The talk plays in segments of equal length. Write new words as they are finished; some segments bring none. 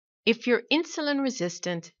If you're insulin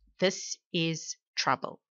resistant, this is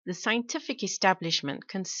trouble. The scientific establishment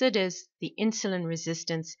considers the insulin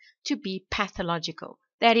resistance to be pathological.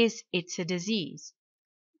 That is, it's a disease.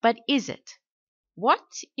 But is it? What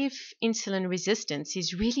if insulin resistance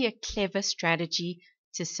is really a clever strategy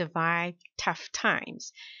to survive tough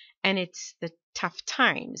times, and it's the tough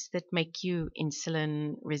times that make you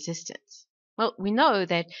insulin resistant? Well, we know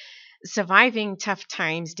that surviving tough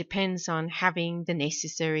times depends on having the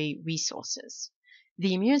necessary resources.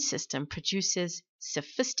 The immune system produces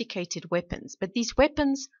sophisticated weapons, but these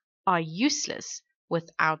weapons are useless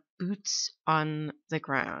without boots on the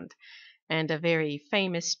ground. And a very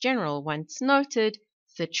famous general once noted,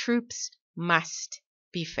 the troops must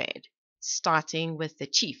be fed, starting with the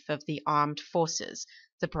chief of the armed forces,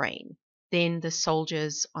 the brain, then the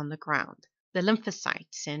soldiers on the ground, the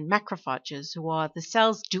lymphocytes and macrophages, who are the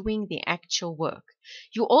cells doing the actual work.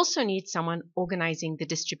 You also need someone organizing the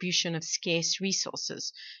distribution of scarce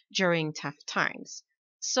resources during tough times.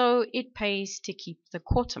 So it pays to keep the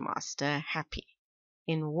quartermaster happy.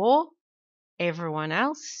 In war, everyone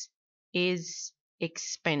else is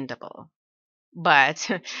expendable. But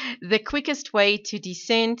the quickest way to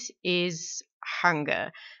descent is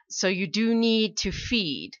hunger. So you do need to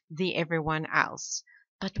feed the everyone else.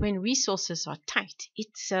 But when resources are tight,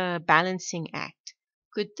 it's a balancing act.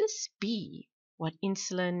 Could this be what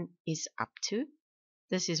insulin is up to?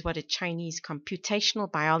 This is what a Chinese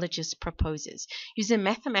computational biologist proposes. Using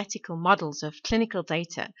mathematical models of clinical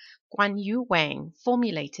data, Guanyu Wang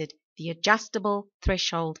formulated the adjustable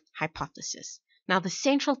threshold hypothesis. Now, the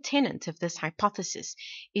central tenet of this hypothesis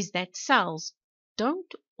is that cells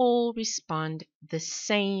don't all respond the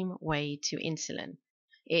same way to insulin.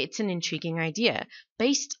 It's an intriguing idea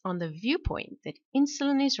based on the viewpoint that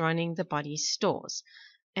insulin is running the body's stores,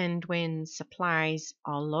 and when supplies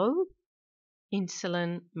are low,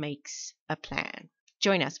 insulin makes a plan.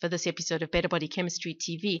 Join us for this episode of Better Body Chemistry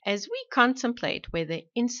TV as we contemplate whether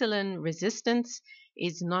insulin resistance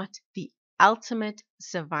is not the ultimate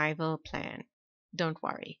survival plan. Don't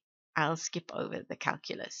worry, I'll skip over the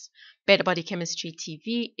calculus. Better Body Chemistry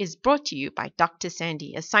TV is brought to you by Dr.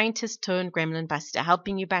 Sandy, a scientist turned gremlin buster,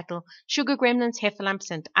 helping you battle sugar gremlins, heifer lumps,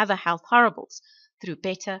 and other health horribles through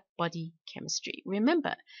better body chemistry.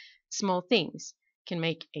 Remember, small things can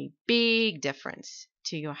make a big difference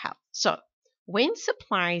to your health. So, when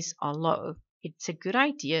supplies are low, it's a good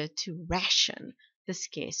idea to ration the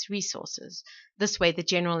scarce resources. This way, the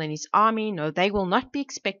general and his army know they will not be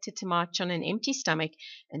expected to march on an empty stomach,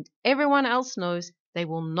 and everyone else knows they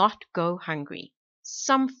will not go hungry.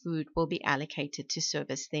 Some food will be allocated to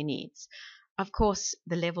service their needs. Of course,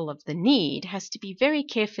 the level of the need has to be very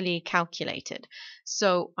carefully calculated.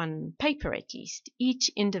 So, on paper at least,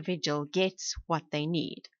 each individual gets what they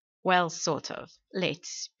need. Well, sort of.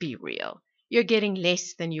 Let's be real. You're getting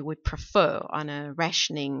less than you would prefer on a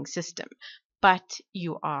rationing system, but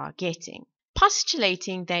you are getting.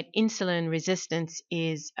 Postulating that insulin resistance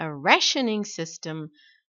is a rationing system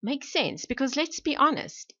makes sense because let's be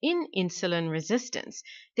honest, in insulin resistance,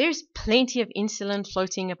 there's plenty of insulin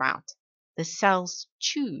floating about. The cells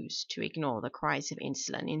choose to ignore the cries of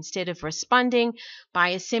insulin. Instead of responding by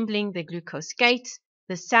assembling the glucose gates,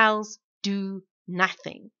 the cells do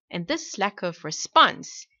nothing. And this lack of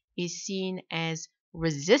response is seen as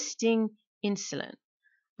resisting insulin.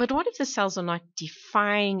 But what if the cells are not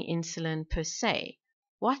defying insulin per se?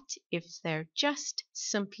 What if they're just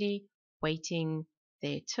simply waiting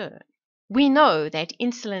their turn? We know that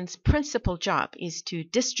insulin's principal job is to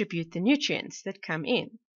distribute the nutrients that come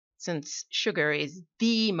in. Since sugar is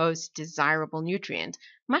the most desirable nutrient,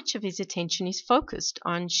 much of his attention is focused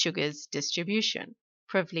on sugar's distribution.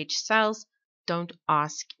 Privileged cells don't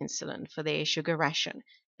ask insulin for their sugar ration.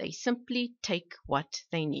 They simply take what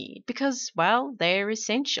they need because, well, they're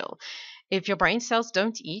essential. If your brain cells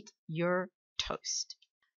don't eat, you're toast.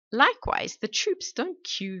 Likewise, the troops don't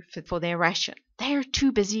queue for their ration. They are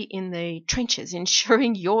too busy in the trenches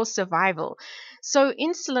ensuring your survival. So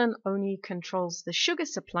insulin only controls the sugar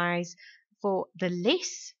supplies for the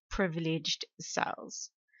less privileged cells,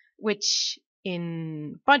 which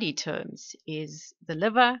in body terms is the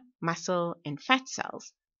liver, muscle, and fat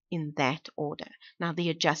cells in that order. Now, the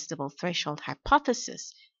adjustable threshold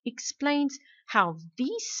hypothesis explains how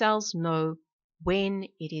these cells know when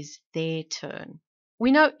it is their turn.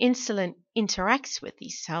 We know insulin interacts with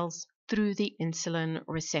these cells through the insulin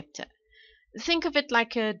receptor. Think of it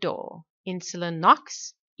like a door. Insulin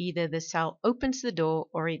knocks, either the cell opens the door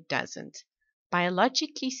or it doesn't.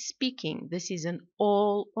 Biologically speaking, this is an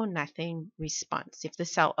all or nothing response. If the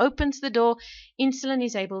cell opens the door, insulin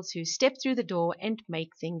is able to step through the door and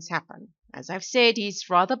make things happen. As I've said, he's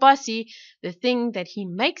rather bossy. The thing that he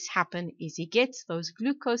makes happen is he gets those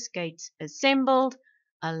glucose gates assembled,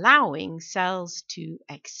 allowing cells to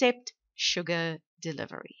accept sugar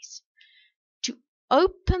deliveries. To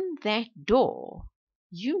open that door,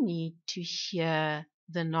 you need to hear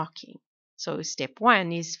the knocking. So step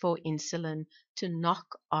 1 is for insulin to knock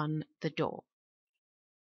on the door.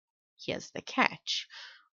 Here's the catch.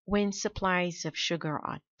 When supplies of sugar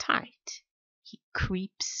are tight, he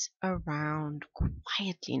creeps around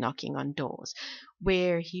quietly knocking on doors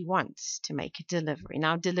where he wants to make a delivery.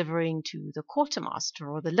 Now, delivering to the quartermaster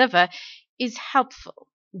or the liver is helpful.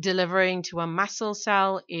 Delivering to a muscle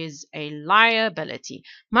cell is a liability.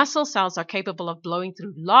 Muscle cells are capable of blowing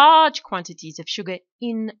through large quantities of sugar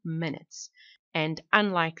in minutes. And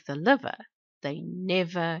unlike the liver, they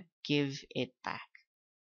never give it back.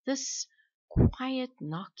 This quiet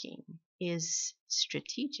knocking is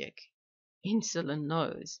strategic. Insulin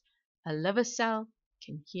knows a liver cell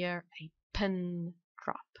can hear a pin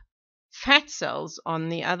drop. Fat cells, on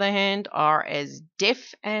the other hand, are as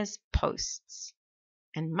deaf as posts,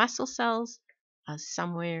 and muscle cells are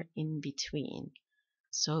somewhere in between.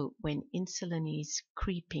 So when insulin is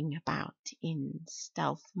creeping about in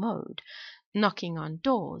stealth mode, knocking on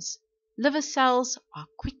doors, liver cells are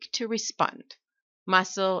quick to respond.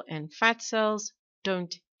 Muscle and fat cells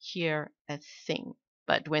don't hear a thing.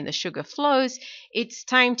 But when the sugar flows, it's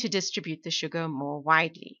time to distribute the sugar more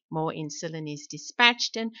widely. More insulin is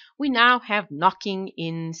dispatched, and we now have knocking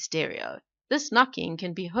in stereo. This knocking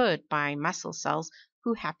can be heard by muscle cells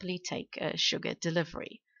who happily take a sugar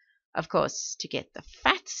delivery. Of course, to get the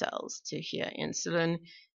fat cells to hear insulin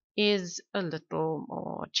is a little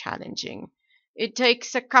more challenging. It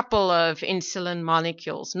takes a couple of insulin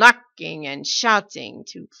molecules knocking and shouting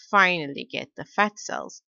to finally get the fat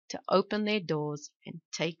cells to open their doors and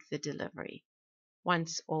take the delivery.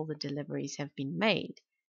 Once all the deliveries have been made,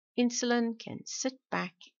 insulin can sit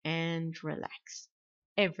back and relax.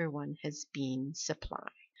 Everyone has been supplied.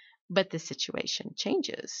 But the situation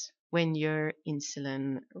changes when you're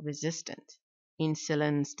insulin resistant.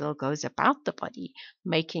 Insulin still goes about the body,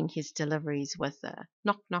 making his deliveries with a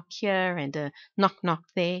knock-knock here and a knock-knock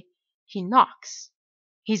there. He knocks.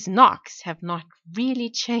 His knocks have not really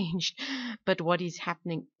changed, but what is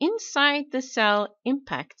happening inside the cell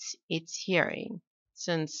impacts its hearing.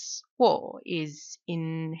 Since war is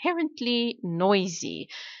inherently noisy,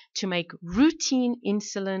 to make routine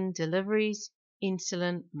insulin deliveries,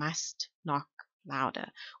 insulin must knock louder,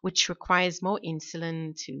 which requires more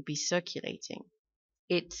insulin to be circulating.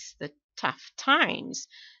 It's the tough times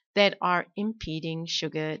that are impeding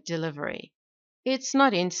sugar delivery. It's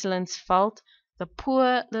not insulin's fault. The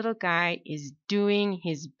poor little guy is doing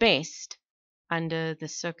his best under the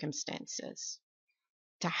circumstances.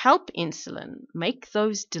 To help insulin make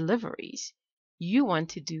those deliveries, you want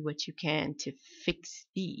to do what you can to fix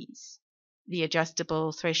these. The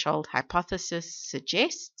adjustable threshold hypothesis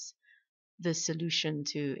suggests the solution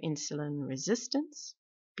to insulin resistance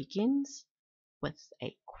begins with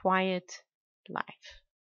a quiet life.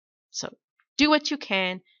 So do what you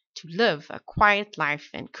can to live a quiet life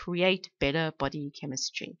and create better body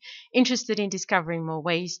chemistry. Interested in discovering more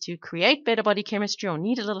ways to create better body chemistry or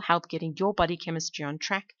need a little help getting your body chemistry on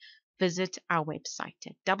track? Visit our website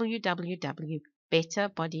at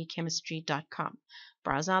www.betterbodychemistry.com.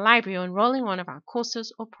 Browse our library or enroll in one of our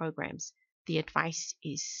courses or programs. The advice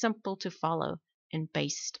is simple to follow and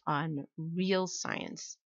based on real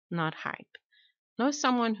science, not hype. Know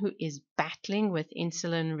someone who is battling with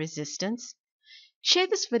insulin resistance? Share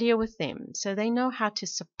this video with them so they know how to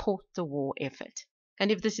support the war effort.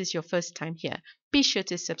 And if this is your first time here, be sure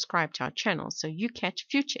to subscribe to our channel so you catch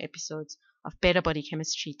future episodes of Better Body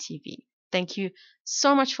Chemistry TV. Thank you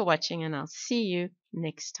so much for watching, and I'll see you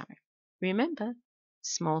next time. Remember,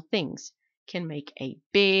 small things can make a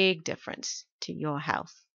big difference to your health.